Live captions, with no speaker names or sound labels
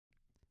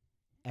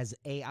As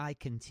AI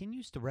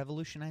continues to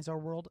revolutionize our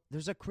world,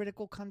 there's a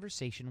critical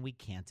conversation we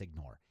can't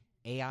ignore: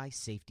 AI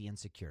safety and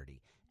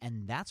security.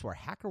 And that's where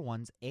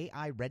HackerOne's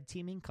AI red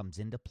teaming comes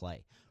into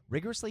play,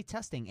 rigorously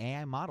testing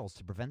AI models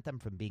to prevent them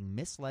from being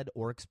misled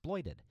or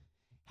exploited.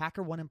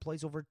 HackerOne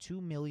employs over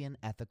 2 million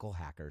ethical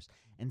hackers,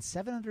 and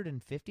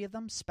 750 of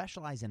them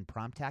specialize in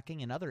prompt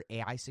hacking and other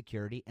AI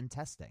security and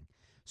testing.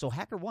 So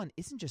HackerOne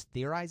isn't just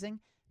theorizing,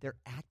 they're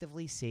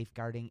actively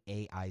safeguarding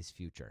AI's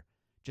future.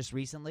 Just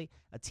recently,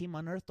 a team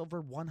unearthed over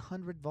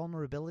 100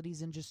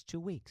 vulnerabilities in just 2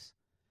 weeks.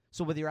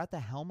 So whether you're at the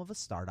helm of a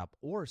startup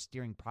or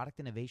steering product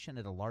innovation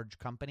at a large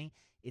company,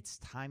 it's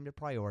time to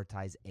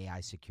prioritize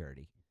AI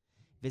security.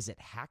 Visit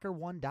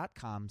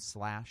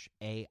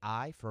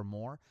hackerone.com/AI for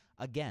more.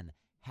 Again,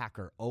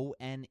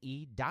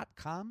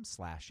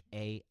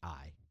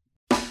 hackerone.com/AI.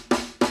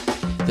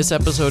 This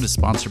episode is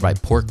sponsored by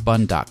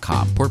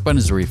porkbun.com. Porkbun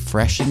is a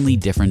refreshingly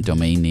different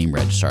domain name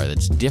registrar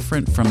that's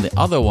different from the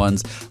other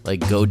ones like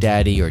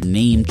GoDaddy or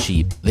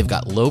Namecheap. They've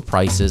got low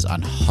prices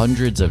on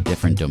hundreds of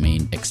different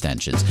domain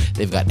extensions.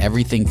 They've got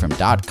everything from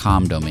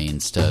 .com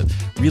domains to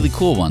really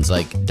cool ones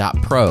like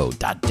 .pro,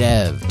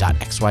 .dev,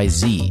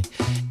 .xyz.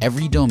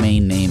 Every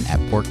domain name at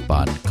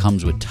Porkbun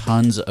comes with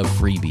tons of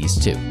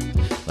freebies too,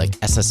 like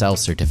SSL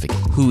certificate,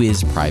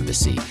 Whois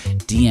privacy,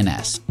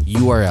 DNS,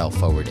 URL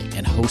forwarding,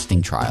 and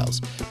hosting trials.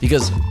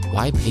 Because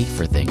why pay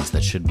for things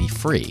that should be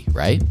free,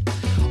 right?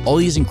 All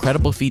these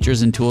incredible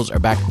features and tools are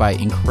backed by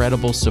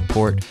incredible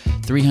support,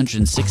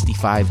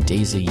 365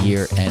 days a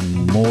year,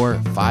 and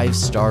more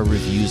 5-star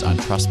reviews on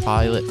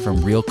Trustpilot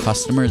from real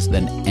customers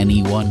than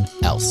anyone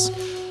else.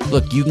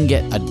 Look, you can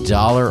get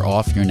 $1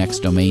 off your next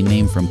domain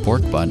name from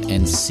Porkbun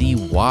and see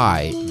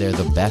why they're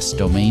the best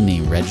domain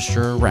name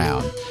registrar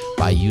around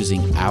by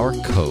using our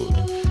code.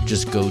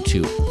 Just go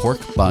to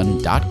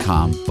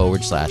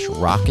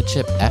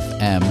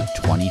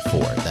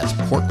porkbun.com/rocketshipfm24. That's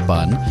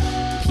porkbun,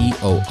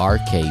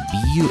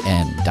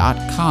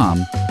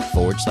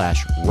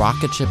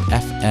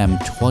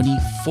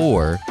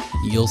 porkbun.com/rocketshipfm24.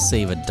 You'll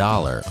save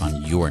 $1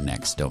 on your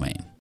next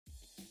domain.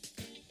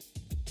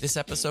 This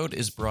episode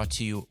is brought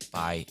to you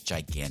by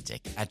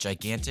Gigantic. At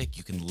Gigantic,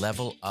 you can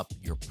level up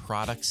your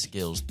product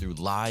skills through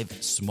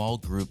live, small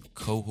group,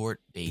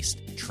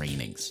 cohort-based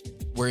trainings.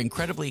 We're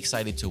incredibly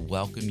excited to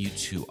welcome you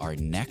to our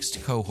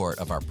next cohort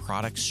of our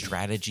product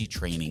strategy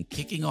training,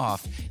 kicking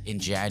off in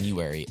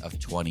January of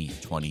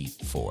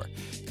 2024.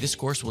 This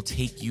course will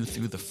take you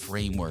through the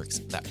frameworks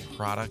that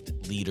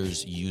product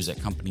leaders use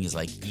at companies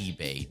like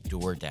eBay,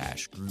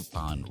 DoorDash,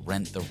 Groupon,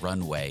 Rent the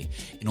Runway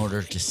in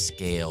order to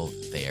scale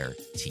their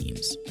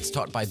teams. It's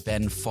taught by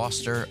Ben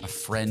Foster, a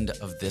friend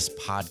of this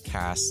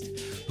podcast,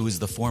 who is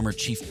the former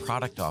chief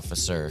product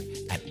officer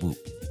at Whoop.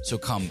 So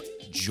come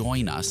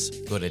join us.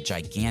 Go to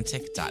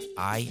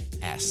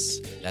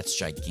gigantic.is. That's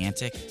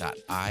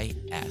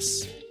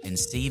gigantic.is. And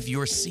save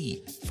your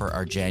seat for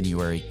our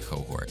January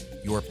cohort.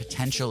 Your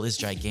potential is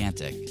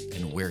gigantic,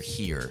 and we're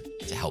here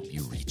to help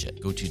you reach it.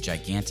 Go to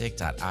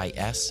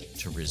gigantic.is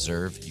to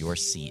reserve your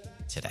seat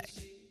today.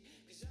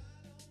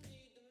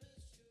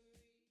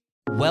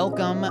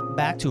 Welcome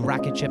back to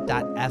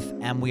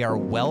RocketShip.fm. We are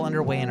well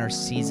underway in our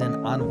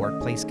season on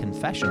workplace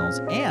confessionals,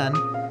 and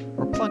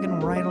we're plugging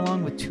right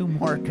along with 2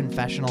 more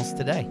confessionals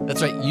today.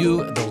 That's right.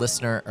 You, the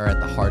listener, are at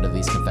the heart of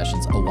these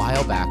confessions. A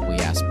while back, we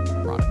asked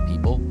product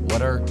people,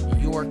 what are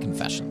your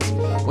confessions?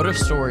 What are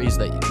stories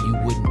that you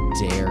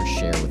wouldn't dare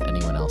share with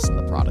anyone else in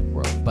the product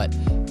world, but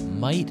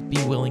might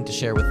be willing to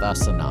share with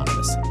us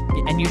anonymously?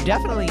 And you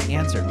definitely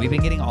answered. We've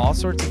been getting all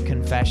sorts of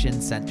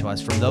confessions sent to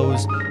us, from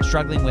those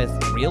struggling with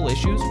real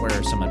issues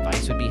where some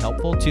advice would be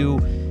helpful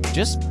to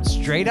just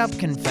straight up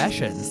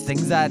confessions,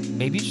 things that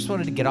maybe you just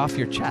wanted to get off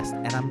your chest.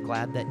 And I'm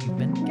glad that you've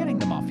been getting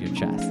them off your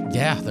chest.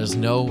 Yeah, there's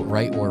no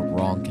right or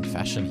wrong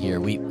confession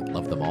here. We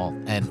love them all.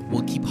 And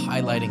we'll keep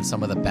highlighting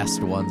some of the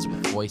best ones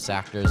with voice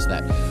actors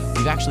that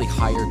we've actually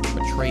hired to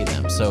portray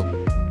them. So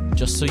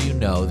just so you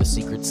know, the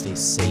secret stays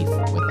safe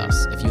with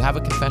us. If you have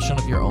a confession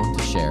of your own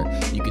to share,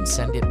 you can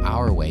send it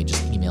our way.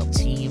 Just email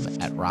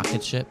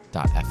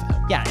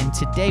team@rocketship.fm. Yeah, and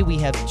today we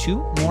have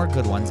 2 more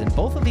good ones, and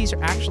both of these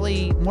are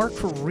actually more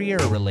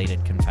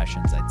career-related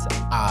confessions, I'd say.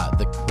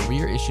 The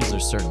career issues are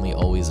certainly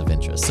always of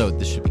interest, so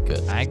this should be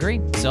good. I agree.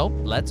 So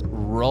let's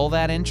roll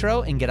that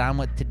intro and get on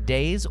with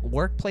today's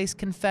workplace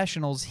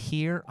confessionals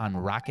here on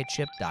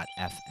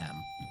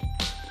RocketShip.fm.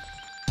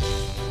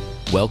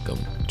 Welcome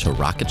to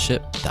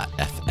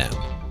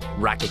RocketShip.fm.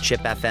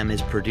 Rocketship FM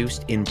is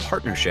produced in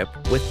partnership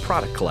with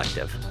Product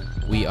Collective.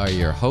 We are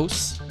your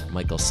hosts,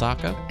 Michael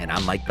Sacca. And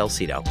I'm Mike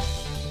Belcito.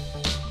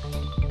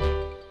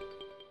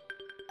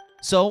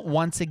 So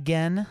once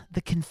again, the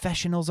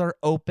confessionals are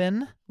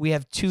open. We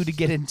have 2 to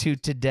get into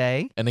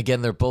today. And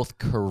again, they're both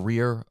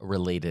career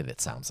related, it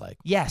sounds like.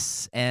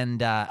 Yes,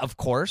 and of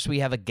course,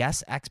 we have a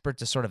guest expert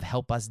to sort of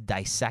help us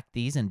dissect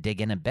these and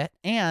dig in a bit.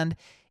 And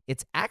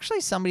it's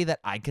actually somebody that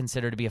I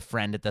consider to be a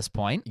friend at this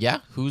point. Yeah?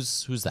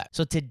 Who's that?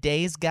 So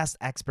today's guest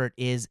expert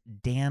is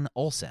Dan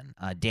Olson.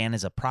 Dan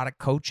is a product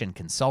coach and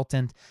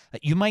consultant.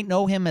 You might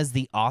know him as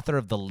the author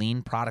of the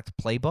Lean Product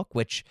Playbook,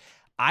 which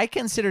I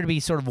consider to be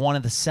sort of one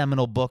of the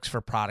seminal books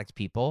for product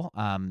people,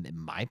 in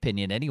my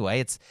opinion anyway.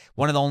 It's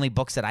one of the only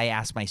books that I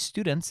ask my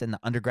students in the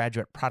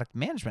undergraduate product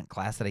management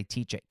class that I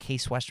teach at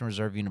Case Western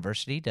Reserve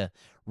University to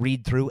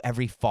read through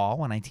every fall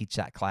when I teach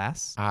that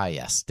class. Ah,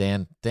 yes.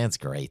 Dan's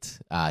great.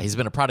 He's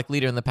been a product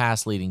leader in the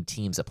past, leading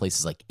teams at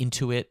places like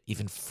Intuit,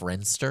 even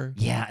Friendster.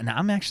 Yeah, and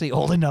I'm actually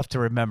old enough to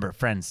remember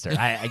Friendster.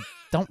 I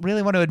don't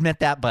really want to admit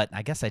that, but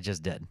I guess I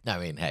just did. I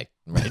mean, hey,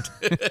 right?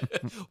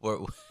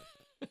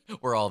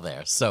 We're all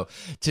there. So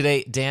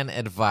today, Dan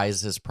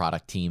advises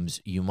product teams.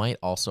 You might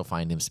also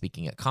find him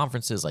speaking at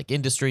conferences like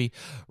Industry,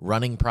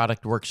 running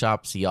product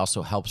workshops. He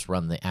also helps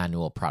run the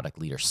annual Product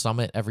Leader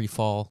Summit every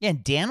fall. Yeah,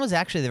 and Dan was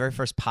actually the very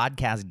first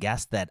podcast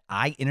guest that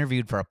I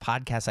interviewed for a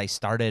podcast I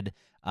started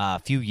a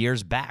few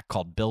years back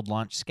called Build,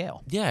 Launch,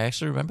 Scale. Yeah, I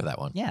actually remember that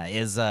one. Yeah,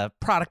 is a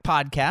product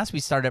podcast. We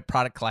started at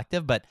Product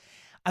Collective, but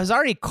I was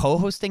already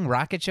co-hosting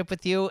Rocket Ship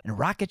with you, and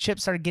Rocket Ship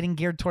started getting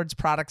geared towards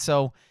product,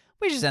 so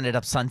we just ended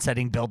up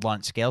sunsetting Build,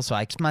 Launch, Scale. So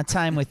I kept my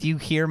time with you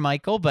here,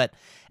 Michael. But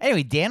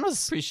anyway, Dan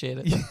was... Appreciate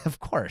it. Yeah, of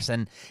course.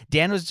 And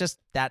Dan was just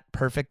that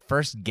perfect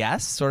first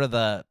guest, sort of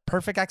the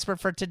perfect expert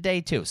for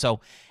today, too.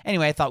 So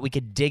anyway, I thought we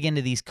could dig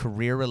into these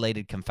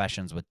career-related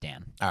confessions with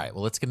Dan. All right,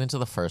 well, let's get into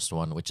the first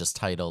one, which is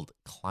titled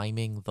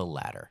Climbing the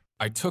Ladder.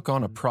 I took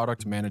on a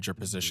product manager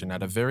position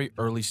at a very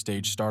early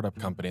stage startup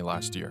company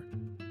last year,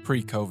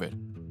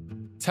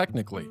 pre-COVID.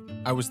 Technically,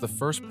 I was the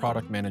first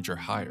product manager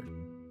hired,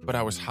 but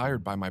I was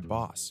hired by my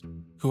boss,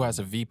 who has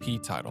a VP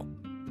title.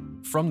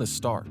 From the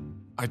start,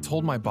 I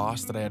told my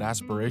boss that I had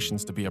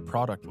aspirations to be a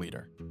product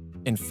leader.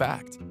 In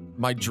fact,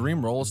 my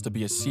dream role is to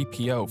be a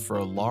CPO for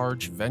a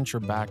large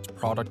venture-backed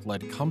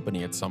product-led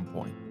company at some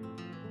point.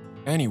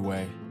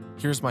 Anyway,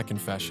 here's my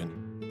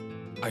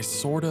confession. I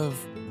sort of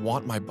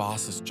want my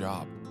boss's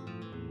job.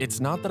 It's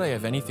not that I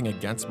have anything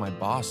against my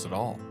boss at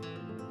all.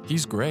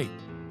 He's great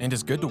and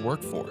is good to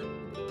work for.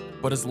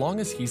 But as long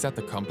as he's at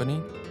the company,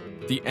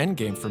 the end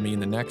game for me in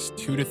the next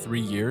 2 to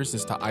 3 years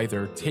is to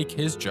either take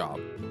his job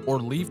or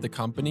leave the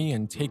company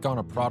and take on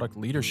a product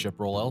leadership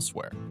role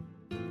elsewhere.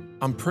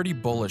 I'm pretty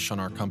bullish on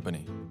our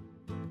company.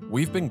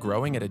 We've been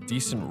growing at a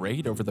decent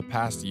rate over the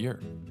past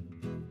year.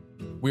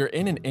 We're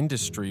in an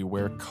industry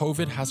where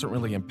COVID hasn't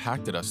really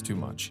impacted us too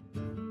much.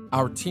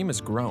 Our team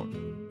has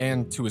grown,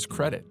 and to his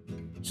credit,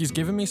 he's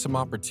given me some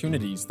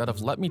opportunities that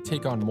have let me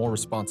take on more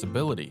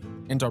responsibility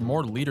and are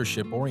more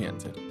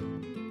leadership-oriented.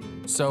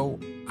 So,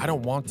 I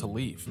don't want to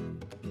leave.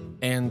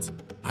 And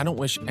I don't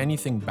wish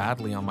anything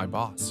badly on my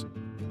boss.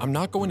 I'm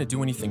not going to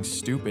do anything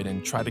stupid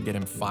and try to get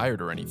him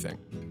fired or anything.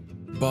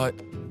 But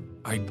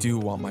I do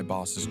want my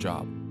boss's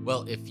job.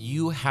 Well, if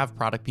you have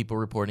product people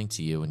reporting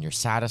to you and you're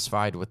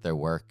satisfied with their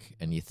work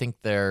and you think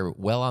they're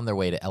well on their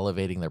way to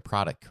elevating their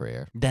product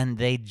career, then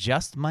they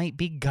just might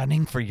be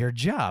gunning for your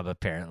job,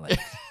 apparently.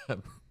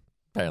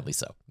 Apparently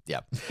so.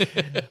 Yeah.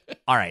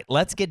 All right,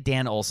 let's get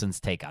Dan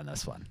Olson's take on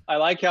this one. I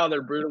like how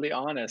they're brutally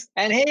honest.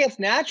 And hey, it's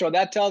natural.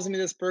 That tells me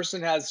this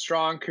person has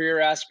strong career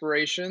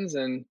aspirations.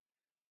 And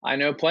I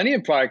know plenty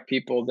of product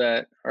people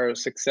that are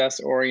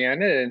success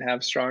oriented and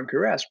have strong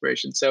career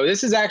aspirations. So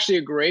this is actually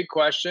a great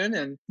question.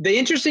 And the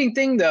interesting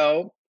thing,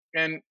 though,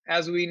 and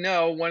as we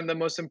know, one of the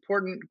most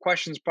important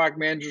questions product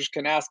managers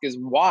can ask is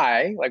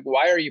why? Like,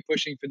 why are you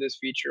pushing for this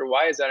feature?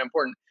 Why is that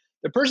important?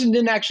 The person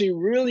didn't actually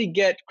really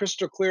get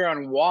crystal clear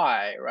on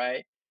why,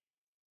 right?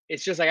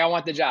 It's just like, I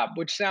want the job,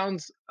 which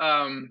sounds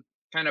kind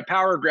of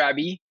power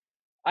grabby.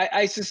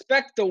 I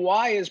suspect the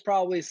why is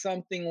probably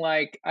something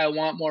like, I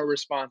want more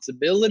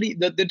responsibility.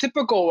 The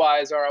typical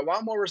whys are, I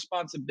want more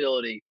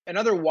responsibility.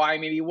 Another why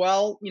maybe,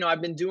 well,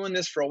 I've been doing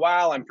this for a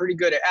while. I'm pretty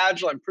good at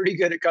Agile. I'm pretty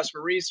good at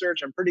customer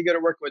research. I'm pretty good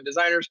at working with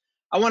designers.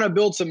 I want to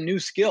build some new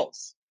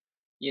skills,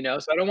 so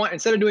I don't want,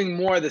 instead of doing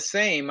more of the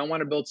same, I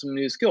want to build some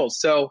new skills.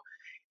 So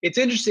it's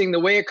interesting the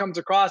way it comes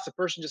across. The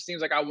person just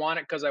seems like, I want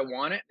it because I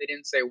want it. They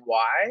didn't say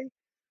why.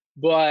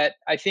 But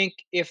I think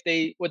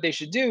what they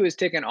should do is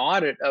take an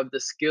audit of the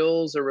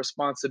skills or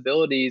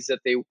responsibilities that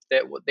they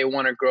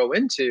want to grow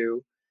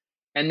into,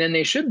 and then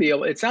they should be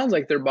able. It sounds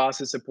like their boss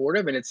is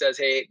supportive, and it says,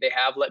 "Hey, they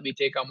have let me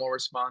take on more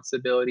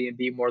responsibility and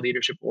be more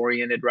leadership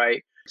oriented."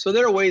 Right. So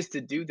there are ways to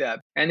do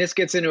that, and this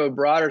gets into a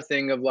broader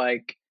thing of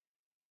like,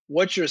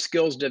 what's your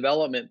skills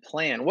development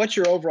plan? What's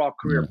your overall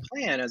career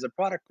plan as a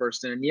product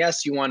person? And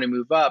yes, you want to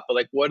move up, but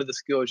like, what are the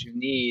skills you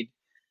need?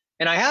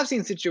 And I have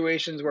seen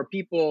situations where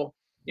people.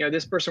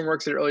 This person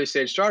works at an early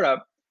stage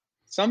startup.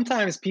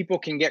 Sometimes people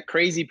can get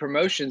crazy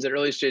promotions at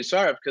early stage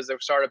startups because their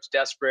startup's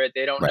desperate.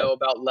 They don't know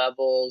about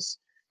levels.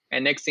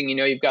 And next thing you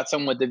know, you've got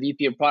someone with the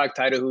VP of product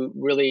title who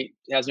really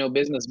has no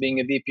business being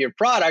a VP of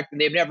product, and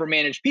they've never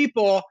managed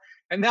people.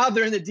 And now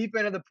they're in the deep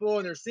end of the pool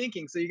and they're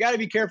sinking. So you got to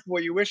be careful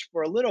what you wish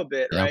for a little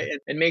bit, right?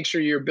 And make sure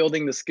you're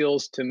building the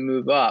skills to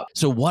move up.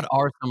 So what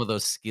are some of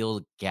those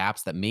skill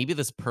gaps that maybe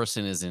this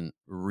person isn't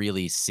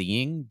really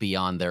seeing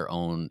beyond their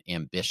own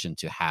ambition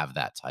to have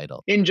that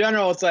title? In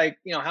general, it's like,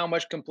 how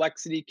much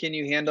complexity can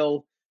you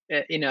handle?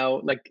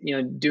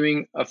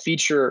 Doing a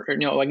feature,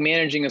 or, like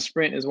managing a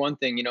sprint is one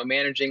thing,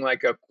 managing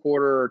like a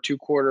quarter or 2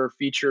 quarter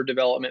feature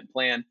development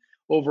plan,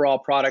 overall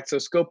product. So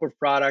scope of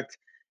product.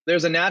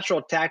 There's a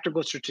natural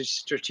tactical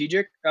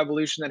strategic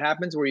evolution that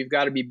happens where you've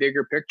got to be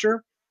bigger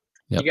picture.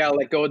 Yep. You got to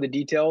let go of the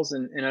details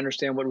and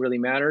understand what really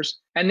matters.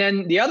 And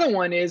then the other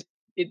one is,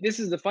 this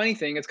is the funny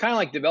thing. It's kind of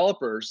like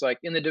developers. Like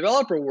in the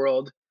developer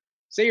world,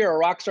 say you're a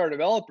rock star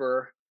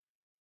developer,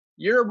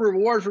 your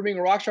reward for being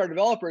a rockstar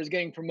developer is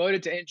getting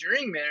promoted to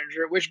engineering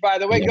manager, which, by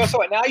the way, guess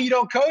what? Now you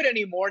don't code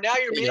anymore. Now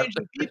you're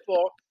managing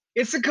people.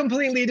 It's a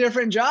completely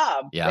different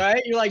job,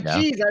 right? You're like,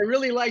 geez, I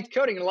really liked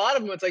coding. And a lot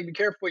of them, it's like, be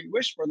careful what you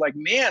wish for. Like,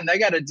 man, I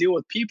got to deal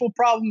with people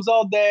problems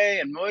all day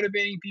and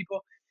motivating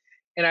people.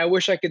 And I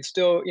wish I could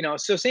still,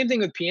 so same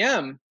thing with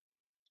PM.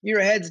 Your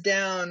head's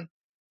down.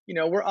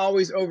 We're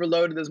always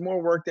overloaded. There's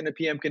more work than a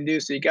PM can do.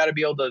 So you got to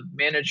be able to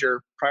manage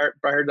your,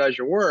 prioritize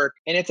your work.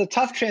 And it's a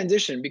tough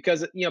transition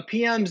because,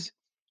 PMs,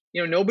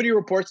 nobody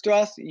reports to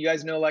us. You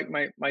guys know, like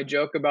my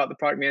joke about the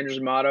product manager's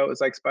motto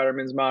is like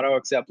Spider-Man's motto,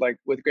 except like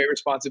with great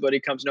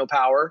responsibility comes no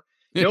power.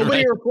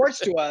 Nobody reports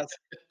to us.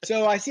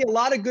 So I see a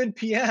lot of good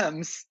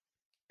PMs.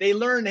 They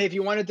learn, hey, if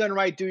you want it done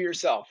right, do it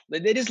yourself.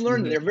 They just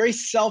learn that they're very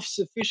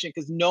self-sufficient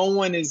because no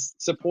one is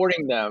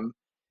supporting them.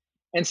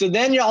 And so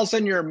then all of a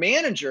sudden you're a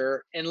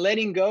manager, and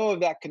letting go of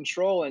that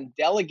control and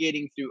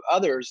delegating through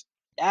others,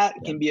 that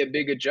can be a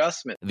big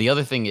adjustment. The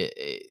other thing,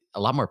 a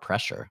lot more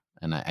pressure.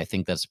 And I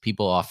think that's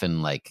people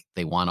often like,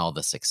 they want all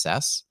the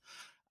success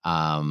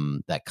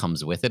that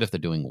comes with it if they're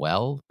doing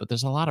well. But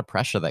there's a lot of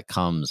pressure that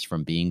comes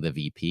from being the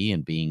VP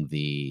and being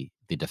the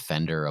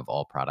defender of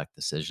all product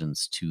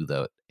decisions to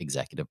the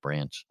executive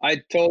branch.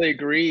 I totally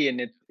agree.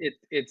 And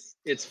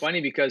it's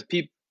funny because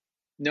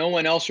no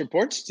one else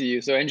reports to you.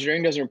 So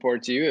engineering doesn't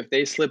report to you. If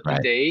they slip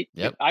a date,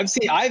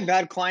 I've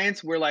had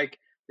clients where like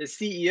the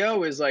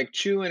CEO is like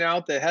chewing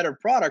out the head of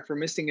product for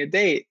missing a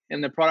date.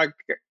 And the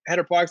head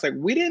of product's like,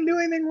 we didn't do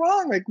anything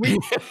wrong. Like we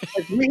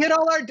hit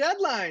all our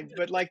deadlines,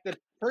 but like the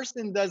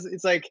person does,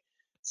 it's like,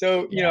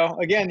 so,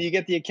 again, you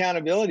get the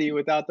accountability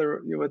without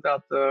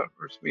the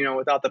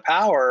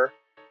power.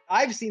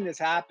 I've seen this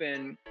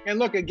happen. And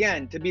look,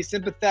 again, to be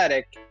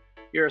sympathetic,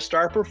 you're a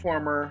star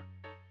performer,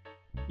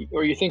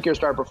 or you think you're a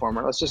star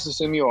performer. Let's just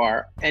assume you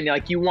are. And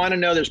like, you want to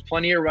know there's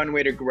plenty of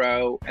runway to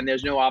grow and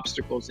there's no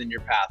obstacles in your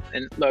path.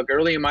 And look,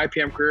 early in my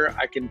PM career,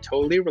 I can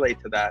totally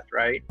relate to that,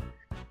 right?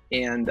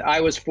 And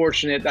I was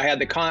fortunate. I had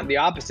the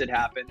opposite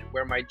happen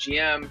where my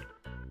GM,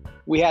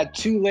 we had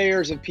 2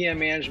 layers of PM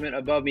management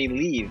above me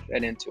leave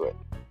at Intuit.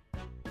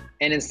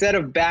 And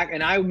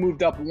and I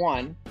moved up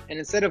 1, and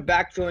instead of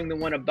backfilling the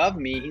one above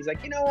me, he's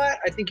like, you know what?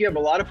 I think you have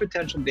a lot of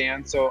potential,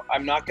 Dan, so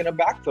I'm not going to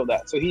backfill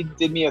that. So he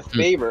did me a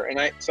favor. And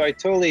I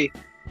totally,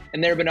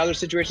 and there have been other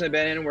situations I've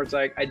been in where it's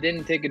like, I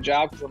didn't take a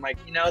job because I'm like,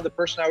 the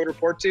person I would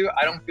report to,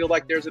 I don't feel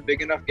like there's a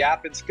big enough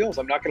gap in skills.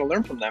 I'm not going to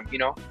learn from them,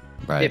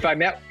 Right. If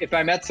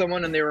I met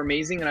someone and they were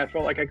amazing and I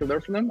felt like I could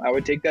learn from them, I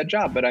would take that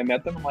job. But I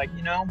met them, I'm like,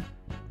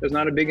 there's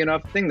not a big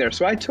enough thing there.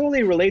 So I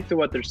totally relate to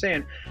what they're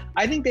saying.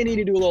 I think they need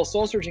to do a little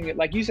soul searching.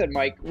 Like you said,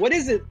 Mike, what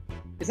is it?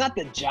 It's not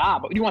the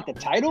job. You want the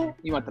title?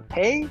 You want the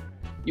pay?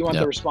 You want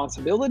the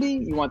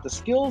responsibility? You want the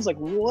skills? Like,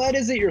 what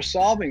is it you're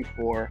solving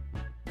for?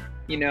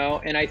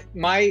 And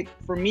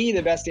for me,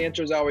 the best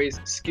answer is always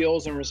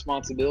skills and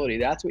responsibility.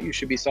 That's what you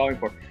should be solving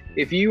for.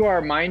 If you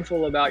are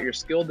mindful about your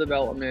skill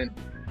development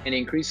and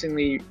increasing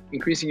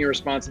your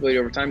responsibility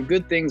over time,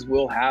 good things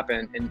will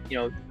happen. And,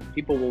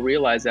 people will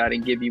realize that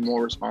and give you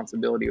more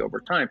responsibility over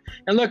time.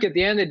 And look, at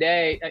the end of the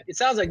day, it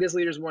sounds like this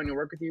leader's wanting to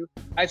work with you.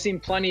 I've seen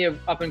plenty of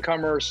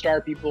up-and-comer star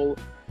people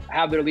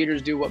have their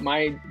leaders do what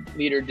my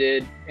leader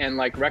did and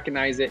like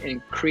recognize it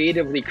and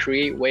creatively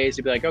create ways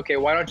to be like, okay,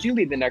 why don't you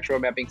lead the next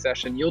road mapping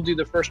session? You'll do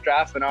the first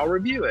draft and I'll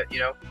review it,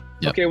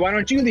 Okay, why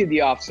don't you lead the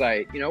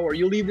offsite, or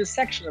you lead this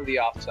section of the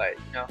offsite,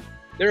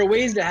 There are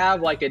ways to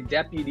have like a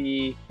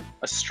deputy,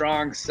 a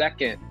strong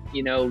second,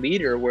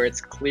 leader where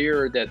it's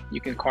clear that you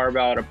can carve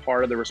out a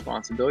part of the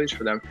responsibilities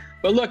for them.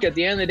 But look, at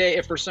the end of the day,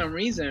 if for some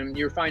reason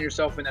you find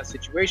yourself in that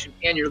situation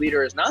and your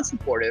leader is not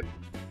supportive,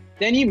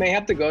 then you may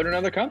have to go to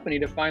another company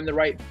to find the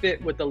right fit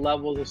with the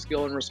levels of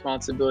skill and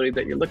responsibility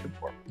that you're looking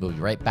for. We'll be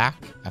right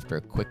back after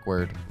a quick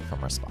word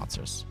from our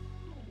sponsors.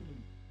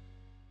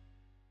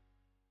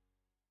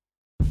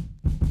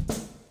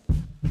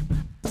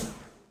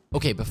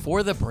 Okay,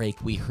 before the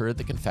break, we heard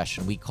the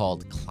confession we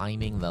called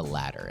Climbing the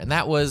Ladder. And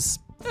that was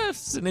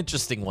it's an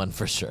interesting one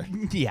for sure.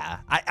 Yeah,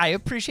 I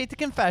appreciate the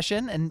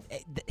confession. And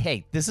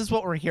hey, this is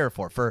what we're here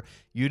for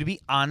you to be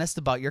honest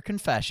about your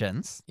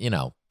confessions.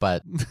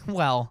 But...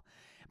 well,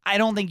 I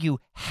don't think you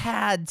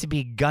had to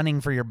be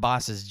gunning for your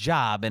boss's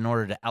job in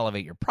order to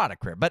elevate your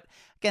product career. But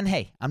again,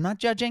 hey, I'm not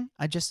judging.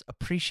 I just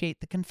appreciate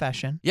the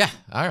confession. Yeah.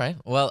 All right.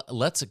 Well,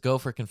 let's go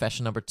for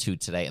confession number 2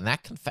 today. And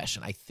that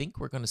confession, I think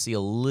we're going to see a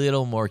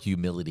little more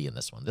humility in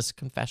this one. This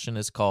confession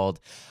is called,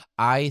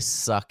 I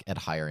suck at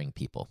hiring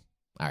people.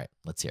 All right,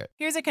 let's hear it.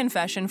 Here's a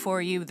confession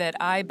for you that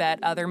I bet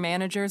other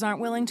managers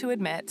aren't willing to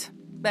admit.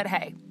 But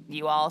hey,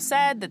 you all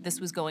said that this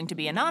was going to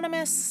be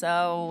anonymous,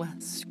 so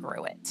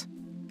screw it.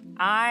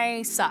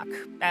 I suck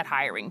at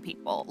hiring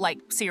people. Like,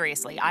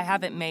 seriously, I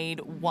haven't made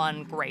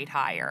one great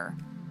hire.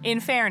 In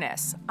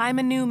fairness, I'm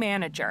a new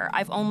manager.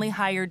 I've only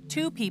hired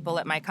 2 people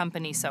at my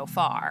company so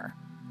far.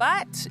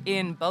 But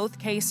in both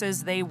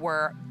cases, they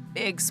were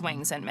big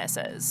swings and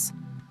misses.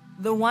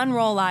 The one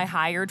role I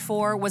hired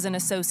for was an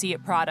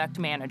associate product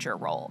manager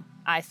role.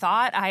 I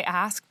thought I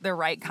asked the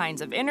right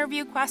kinds of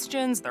interview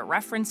questions, the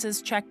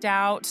references checked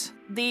out.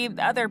 The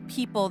other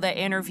people that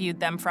interviewed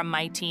them from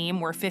my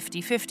team were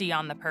 50-50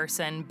 on the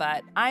person,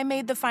 but I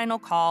made the final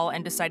call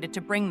and decided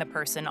to bring the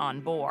person on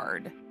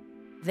board.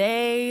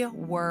 They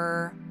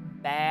were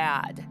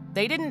bad.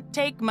 They didn't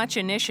take much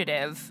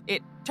initiative.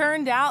 It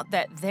turned out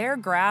that their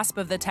grasp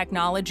of the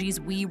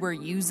technologies we were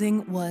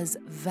using was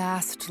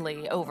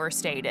vastly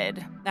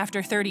overstated.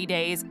 After 30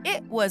 days,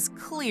 it was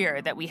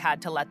clear that we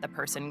had to let the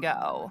person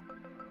go.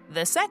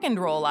 The second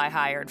role I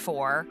hired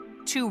for,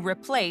 to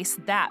replace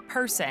that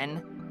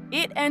person,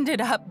 it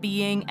ended up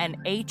being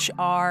an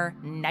HR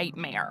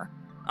nightmare.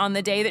 On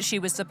the day that she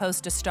was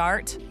supposed to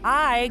start,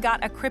 I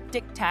got a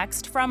cryptic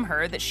text from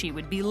her that she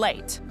would be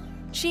late.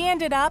 She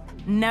ended up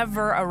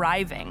never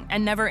arriving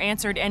and never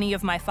answered any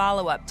of my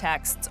follow-up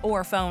texts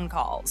or phone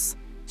calls.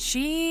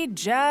 She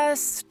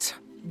just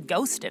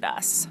ghosted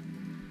us.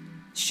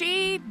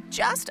 She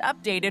just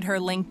updated her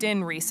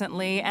LinkedIn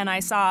recently, and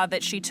I saw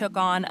that she took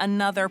on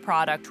another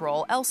product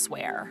role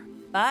elsewhere.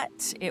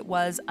 But it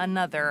was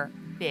another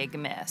big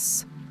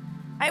miss.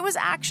 I was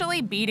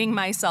actually beating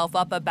myself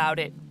up about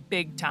it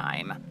big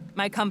time.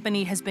 My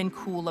company has been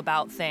cool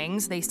about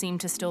things. They seem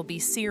to still be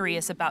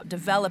serious about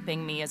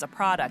developing me as a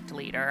product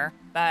leader,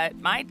 but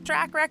my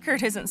track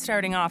record isn't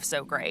starting off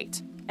so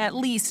great, at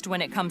least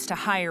when it comes to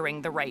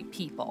hiring the right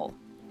people.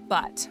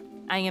 But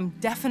I am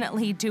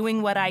definitely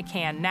doing what I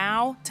can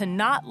now to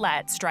not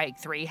let Strike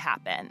 3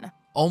 happen.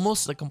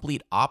 Almost the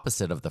complete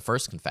opposite of the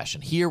first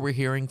confession. Here we're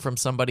hearing from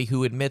somebody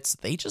who admits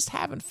they just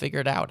haven't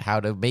figured out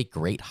how to make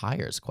great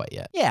hires quite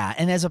yet. Yeah,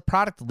 and as a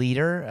product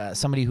leader,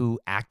 somebody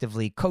who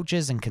actively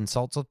coaches and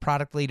consults with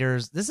product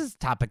leaders, this is a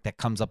topic that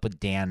comes up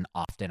with Dan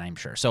often, I'm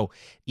sure. So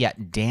yeah,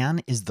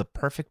 Dan is the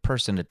perfect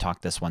person to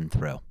talk this one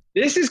through.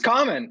 This is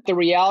common. The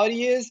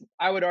reality is,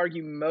 I would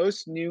argue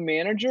most new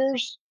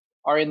managers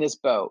are in this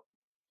boat.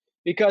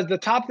 Because the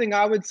top thing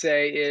I would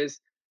say is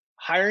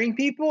hiring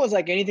people is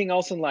like anything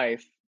else in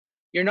life.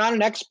 You're not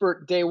an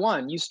expert day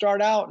one. You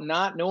start out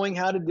not knowing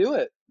how to do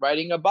it,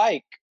 riding a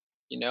bike,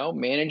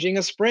 managing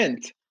a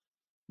sprint,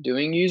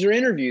 doing user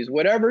interviews,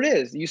 whatever it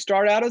is. You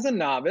start out as a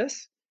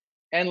novice,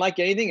 and like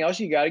anything else,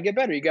 you got to get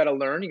better. You got to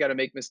learn, you got to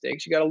make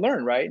mistakes, you got to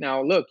learn, right?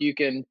 Now, look, you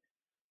can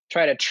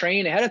try to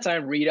train ahead of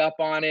time, read up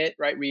on it,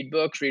 right? Read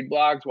books, read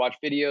blogs, watch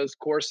videos,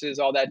 courses,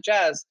 all that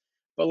jazz.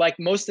 But like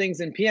most things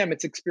in PM,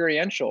 it's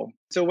experiential.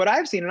 So what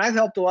I've seen, and I've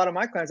helped a lot of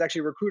my clients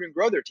actually recruit and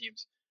grow their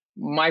teams.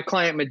 My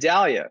client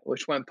Medallia,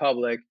 which went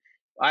public,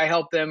 I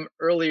helped them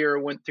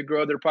earlier to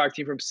grow their product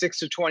team from 6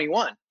 to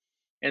 21.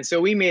 And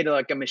so we made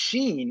like a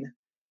machine,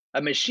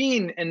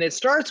 and it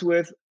starts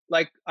with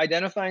like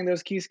identifying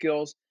those key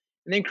skills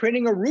and then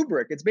creating a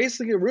rubric. It's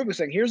basically a rubric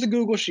saying, here's a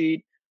Google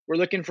sheet. We're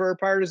looking for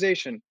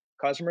prioritization,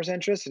 customer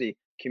centricity,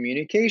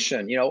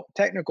 communication,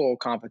 technical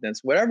competence,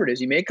 whatever it is.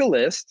 You make a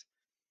list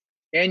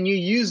and you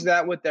use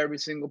that with every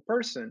single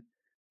person.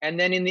 And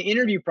then in the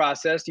interview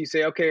process, you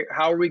say, okay,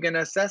 how are we going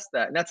to assess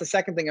that? And that's the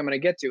second thing I'm going to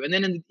get to. And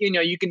then,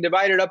 you can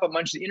divide it up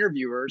amongst the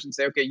interviewers and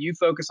say, okay, you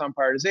focus on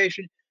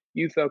prioritization,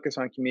 you focus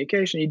on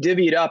communication, you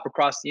divvy it up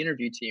across the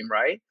interview team,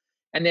 right?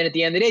 And then at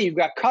the end of the day, you've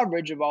got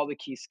coverage of all the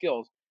key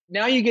skills.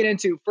 Now you get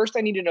into, first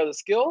I need to know the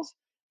skills.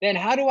 Then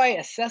how do I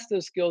assess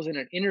those skills in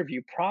an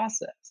interview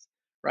process,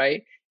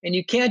 right? And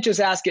you can't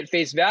just ask at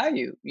face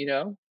value,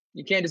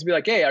 You can't just be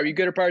like, hey, are you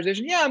good at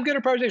prioritization? Yeah, I'm good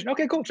at prioritization.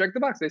 Okay, cool, check the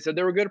box. They said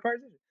they were good at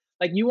prioritization.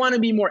 Like you want to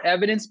be more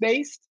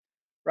evidence-based,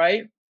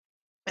 right?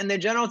 And the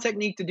general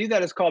technique to do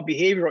that is called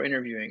behavioral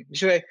interviewing.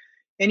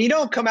 And you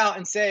don't come out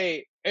and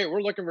say, hey,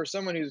 we're looking for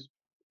someone who's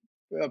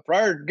good at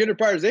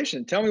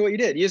prioritization. Tell me what you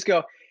did. You just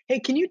go, hey,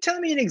 can you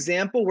tell me an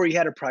example where you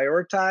had to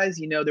prioritize?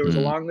 There was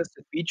a long list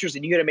of features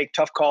and you got to make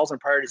tough calls on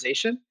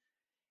prioritization.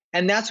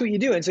 And that's what you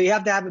do. And so you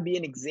have to have it be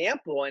an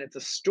example, and it's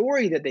a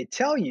story that they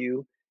tell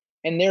you,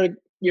 and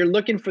you're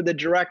looking for the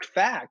direct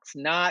facts,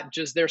 not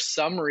just their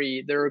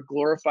summary, their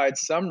glorified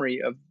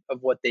summary of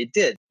what they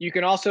did. You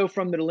can also,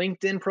 from the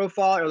LinkedIn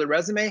profile or the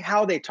resume,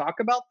 how they talk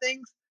about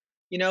things,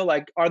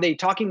 like, are they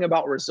talking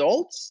about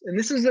results? And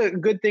this is a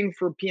good thing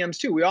for PMs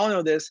too. We all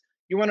know this.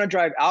 You want to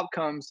drive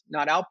outcomes,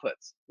 not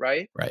outputs,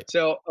 right? Right.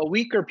 So a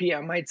weaker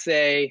PM might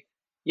say,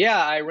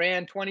 yeah, I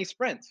ran 20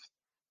 sprints.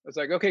 It's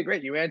like, okay,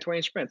 great. You ran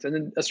 20 sprints. And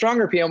then a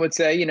stronger PM would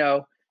say,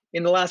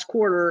 in the last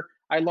quarter,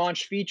 I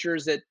launched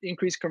features that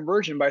increase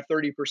conversion by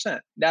 30%.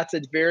 That's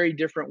a very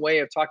different way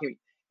of talking.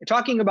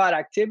 Talking about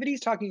activities,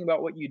 talking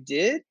about what you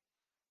did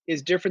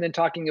is different than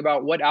talking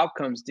about what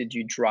outcomes did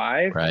you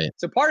drive. Right.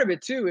 So part of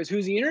it too is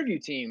who's the interview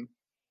team.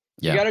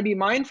 Yeah. You got to be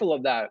mindful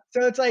of that.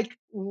 So it's like,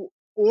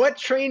 what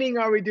training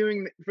are we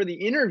doing for the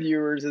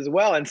interviewers as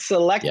well, and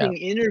selecting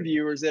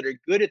interviewers that are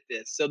good at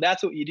this? So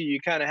that's what you do. You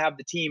kind of have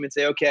the team and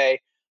say, okay,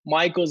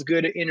 Michael's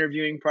good at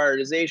interviewing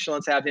prioritization.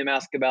 Let's have him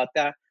ask about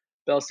that.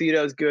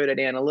 Belcito's good at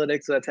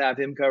analytics. Let's have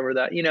him cover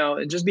that,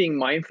 and just being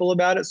mindful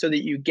about it so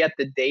that you get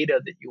the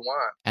data that you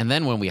want. And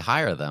then when we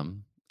hire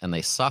them, and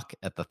they suck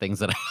at the things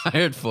that I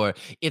hired for,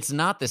 it's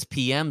not this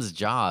PM's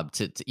job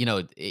to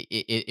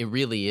it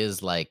really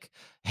is like,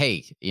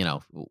 hey,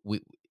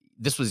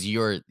 this was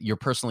you're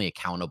personally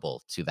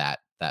accountable to that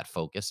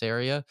focus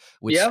area,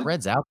 which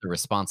spreads out the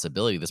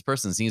responsibility. This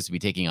person seems to be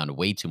taking on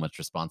way too much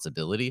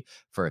responsibility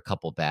for a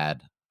couple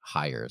bad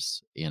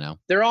hires,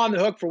 They're on the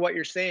hook for what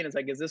you're saying. Is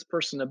like, is this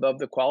person above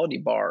the quality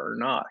bar or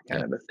not,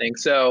 kind of a thing.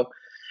 So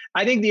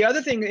I think the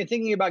other thing, in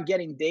thinking about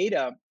getting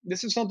data,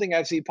 this is something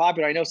I've seen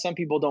popular. I know some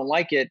people don't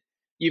like it.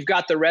 You've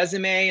got the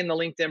resume and the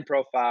LinkedIn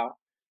profile.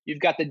 You've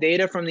got the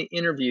data from the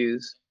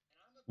interviews,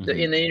 in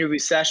the interview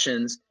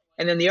sessions.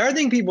 And then the other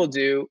thing people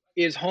do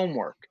is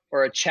homework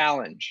or a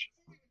challenge.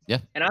 Yeah.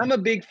 And I'm a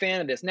big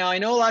fan of this. Now, I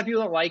know a lot of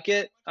people don't like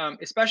it,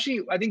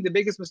 especially I think the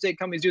biggest mistake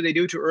companies do, they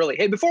do it too early.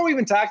 Hey, before we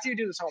even talk to you,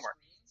 do this homework.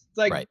 It's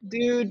like,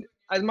 dude,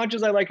 as much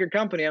as I like your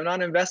company, I'm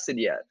not invested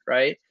yet,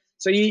 right?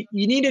 So you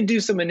need to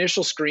do some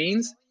initial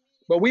screens,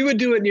 but we would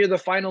do it near the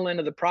final end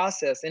of the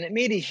process. And it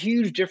made a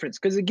huge difference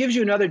because it gives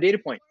you another data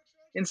point.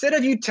 Instead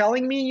of you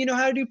telling me you know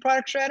how to do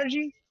product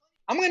strategy,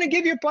 I'm going to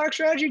give you a product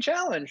strategy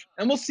challenge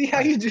and we'll see how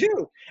you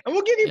do. And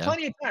we'll give you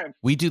plenty of time.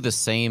 We do the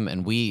same,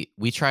 and we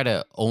try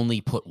to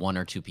only put 1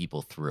 or 2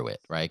 people through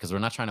it, right? Because we're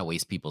not trying to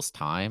waste people's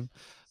time,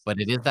 but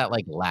it is that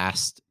like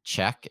last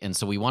check. And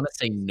so we want to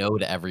say no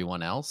to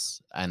everyone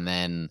else and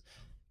then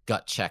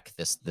gut check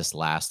this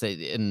last.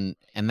 And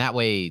that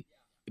way,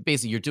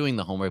 basically you're doing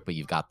the homework, but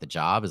you've got the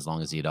job as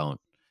long as you don't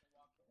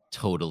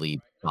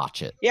totally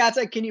botch it. Yeah, it's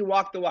like, can you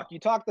walk the walk? You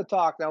talk the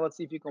talk. Now let's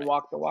see if you can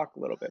walk the walk a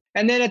little bit.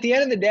 And then at the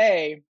end of the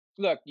day,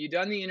 look, you've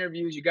done the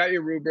interviews, you got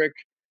your rubric.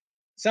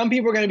 Some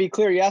people are going to be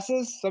clear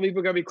yeses. Some people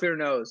are going to be clear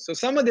no's. So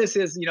some of this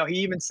is, he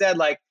even said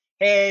like,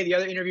 hey, the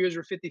other interviewers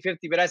were 50-50,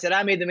 but I said,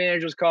 I made the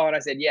manager's call. And I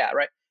said, yeah,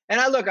 right.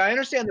 And I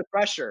understand the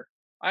pressure.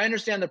 I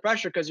understand the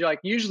pressure because you're like,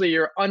 usually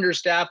you're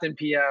understaffed in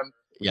PM.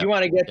 You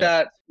want to get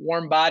that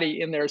warm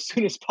body in there as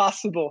soon as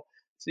possible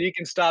so you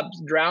can stop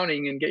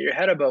drowning and get your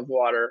head above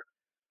water.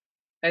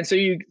 And so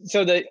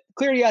the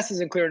clear yeses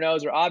and clear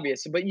no's are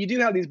obvious, but you do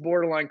have these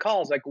borderline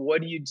calls. Like,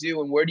 what do you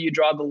do and where do you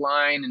draw the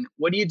line? And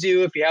what do you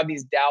do if you have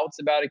these doubts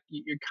about it?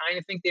 You kind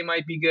of think they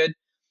might be good.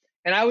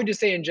 And I would just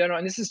say in general,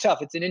 and this is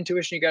tough, it's an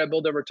intuition you got to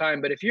build over time.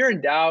 But if you're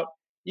in doubt,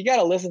 you got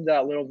to listen to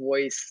that little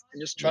voice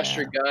and just trust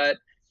your gut.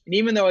 And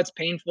even though it's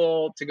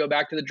painful to go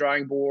back to the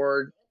drawing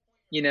board,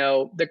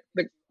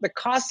 the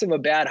cost of a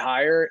bad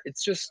hire,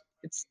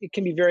 it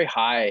can be very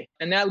high.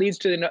 And that leads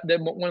to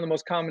one of the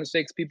most common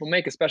mistakes people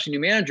make, especially new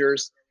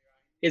managers,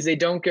 is they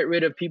don't get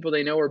rid of people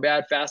they know are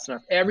bad fast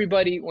enough.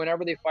 Everybody,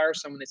 whenever they fire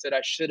someone, they said,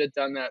 I should have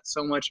done that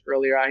so much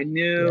earlier. I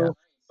knew,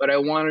 but I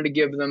wanted to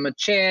give them a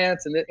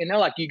chance. And they're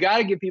like, you got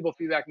to give people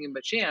feedback and give them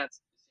a chance.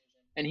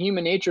 And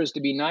human nature is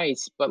to be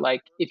nice. But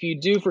like, if you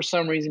do for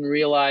some reason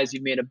realize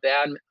you've made a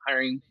bad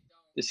hiring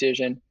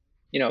decision,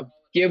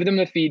 give them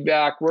the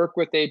feedback, work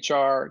with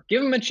HR,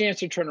 give them a chance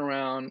to turn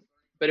around.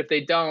 But if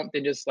they don't,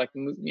 then just like,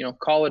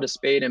 call it a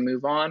spade and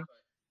move on.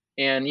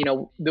 And,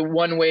 the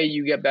one way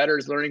you get better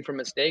is learning from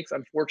mistakes.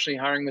 Unfortunately,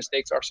 hiring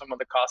mistakes are some of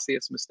the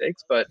costliest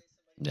mistakes, but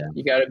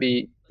you got to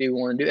be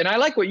willing to do. And I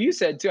like what you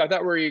said too. I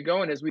thought where you're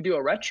going is we do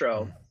a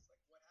retro,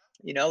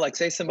 like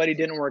say somebody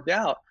didn't work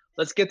out.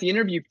 Let's get the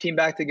interview team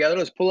back together.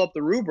 Let's pull up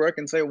the rubric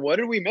and say, what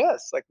did we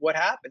miss? Like what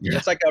happened?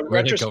 It's like a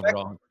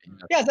retrospective.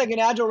 It's like an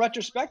agile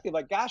retrospective.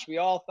 Like, gosh, we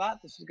all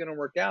thought this was going to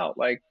work out.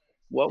 Like,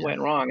 what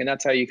went wrong? And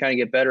that's how you kind of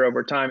get better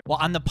over time. Well,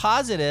 on the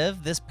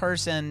positive, this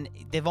person,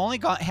 they've only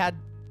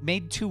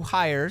made 2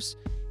 hires,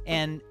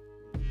 and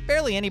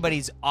barely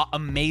anybody's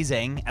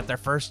amazing at their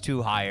first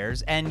 2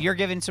 hires. And you're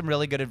giving some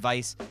really good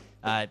advice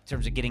in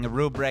terms of getting a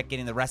rubric,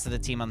 getting the rest of the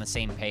team on the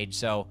same page.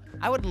 So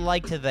I would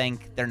like to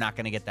think they're not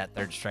going to get that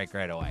 3rd strike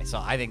right away. So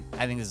I think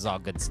this is all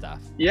good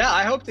stuff. Yeah,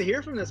 I hope to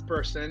hear from this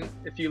person.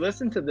 If you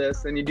listen to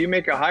this and you do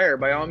make a hire,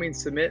 by all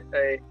means, submit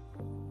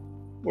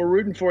we're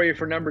rooting for you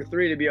for number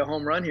 3 to be a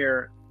home run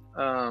here.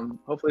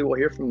 Hopefully we'll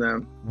hear from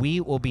them.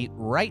 We will be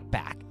right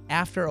back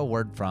after a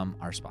word from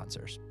our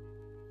sponsors.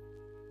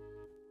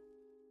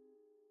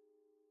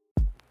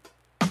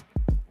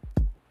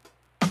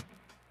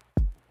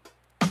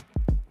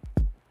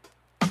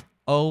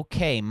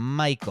 Okay,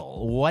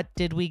 Michael, what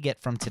did we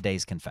get from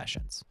today's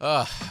confessions?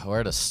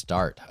 Where to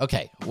start?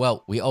 Okay,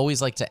 well, we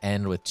always like to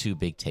end with 2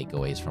 big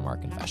takeaways from our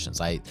confessions.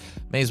 I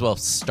may as well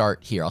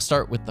start here. I'll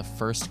start with the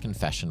first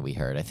confession we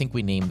heard. I think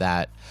we named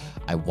that,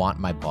 I want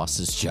my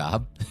boss's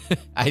job.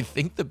 I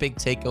think the big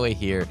takeaway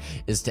here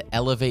is to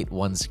elevate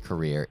one's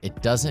career.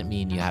 It doesn't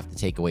mean you have to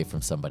take away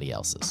from somebody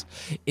else's.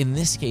 In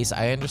this case,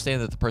 I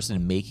understand that the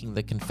person making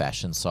the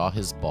confession saw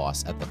his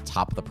boss at the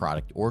top of the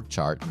product org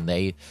chart, and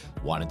they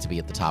wanted to be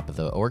at the top of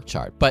the org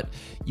chart. But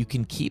you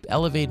can keep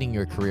elevating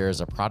your career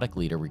as a product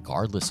leader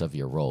regardless of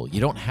your role. You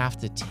don't have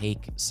to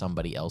take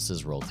somebody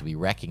else's role to be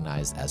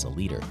recognized as a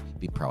leader.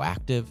 Be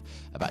proactive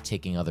about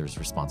taking others'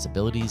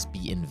 responsibilities.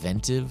 Be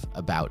inventive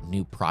about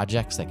new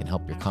projects that can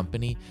help your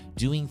company.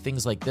 Doing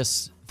things like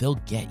this, they'll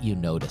get you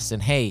noticed.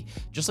 And hey,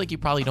 just like you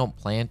probably don't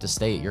plan to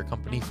stay at your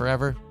company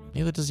forever,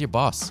 neither does your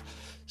boss.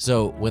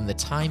 So when the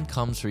time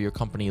comes for your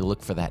company to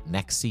look for that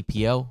next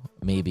CPO,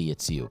 maybe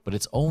it's you. But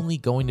it's only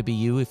going to be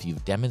you if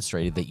you've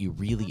demonstrated that you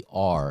really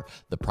are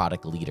the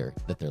product leader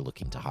that they're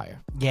looking to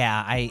hire.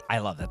 Yeah, I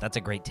love that. That's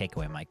a great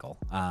takeaway, Michael.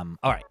 All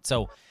right,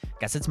 so I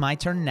guess it's my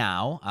turn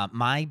now.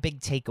 My big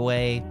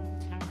takeaway,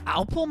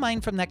 I'll pull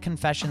mine from that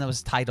confession that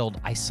was titled,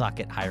 I Suck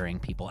at Hiring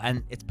People.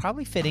 And it's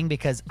probably fitting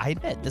because I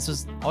admit this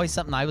was always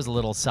something I was a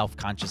little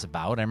self-conscious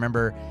about. I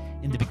remember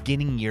in the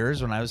beginning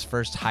years when I was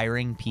first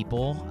hiring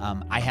people,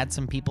 I had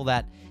some people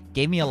that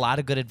gave me a lot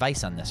of good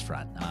advice on this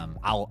front.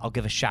 I'll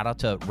give a shout out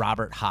to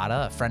Robert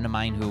Hada, a friend of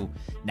mine who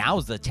now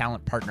is the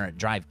talent partner at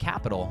Drive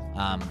Capital.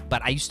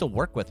 But I used to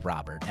work with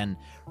Robert, and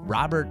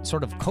Robert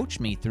sort of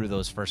coached me through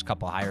those first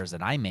couple hires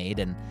that I made.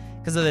 And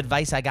because of the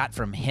advice I got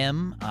from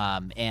him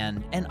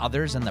and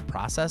others in the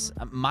process,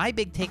 my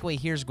big takeaway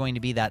here is going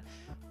to be that,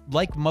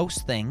 like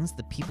most things,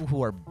 the people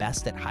who are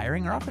best at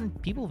hiring are often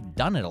people who've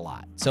done it a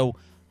lot. So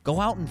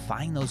go out and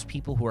find those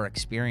people who are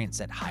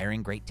experienced at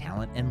hiring great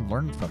talent and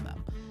learn from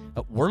them.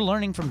 We're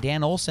learning from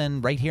Dan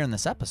Olson right here in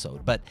this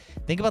episode, but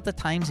think about the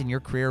times in your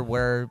career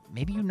where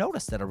maybe you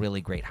noticed that a really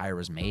great hire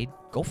was made.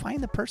 Go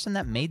find the person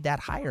that made that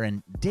hire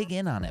and dig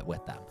in on it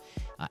with them.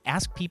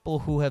 Ask people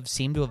who have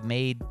seemed to have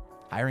made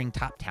hiring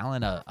top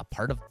talent a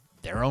part of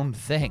their own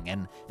thing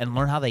and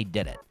learn how they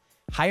did it.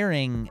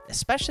 Hiring,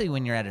 especially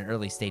when you're at an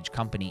early stage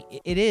company,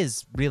 it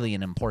is really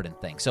an important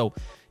thing. So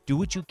do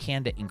what you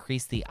can to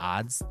increase the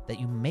odds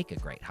that you make a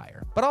great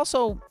hire, but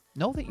also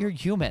know that you're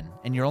human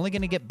and you're only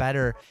going to get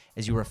better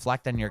as you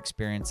reflect on your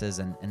experiences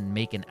and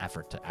make an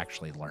effort to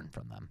actually learn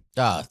from them.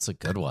 Oh, that's a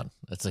good one.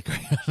 That's a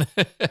great one.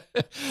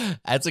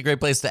 That's a great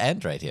place to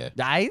end right here.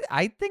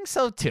 I think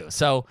so too.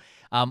 So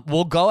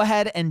we'll go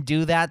ahead and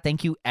do that.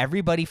 Thank you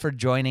everybody for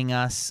joining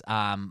us.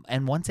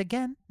 And once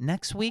again,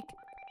 next week,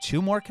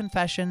 2 more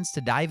confessions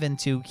to dive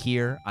into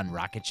here on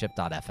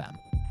rocketship.fm.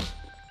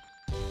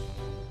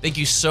 Thank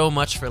you so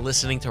much for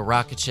listening to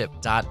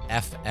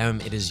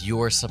rocketship.fm. It is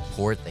your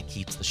support that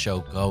keeps the show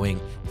going.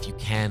 If you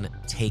can,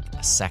 take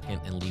a second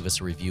and leave us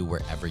a review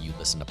wherever you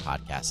listen to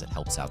podcasts. It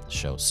helps out the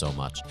show so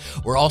much.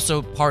 We're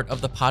also part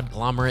of the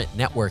Podglomerate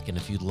Network, and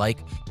if you'd like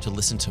to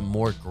listen to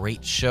more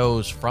great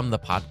shows from the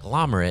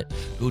Podglomerate,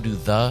 go to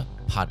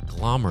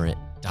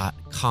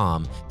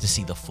thepodglomerate.com to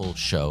see the full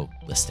show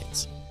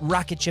listings.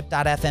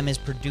 Rocketship.fm is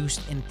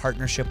produced in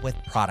partnership with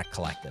Product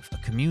Collective, a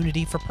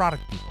community for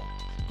product people.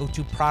 Go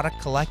to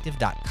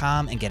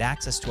productcollective.com and get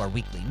access to our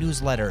weekly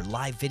newsletter,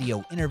 live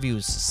video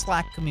interviews,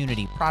 Slack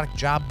community, product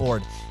job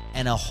board,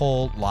 and a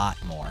whole lot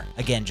more.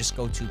 Again, just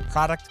go to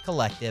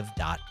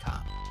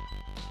productcollective.com.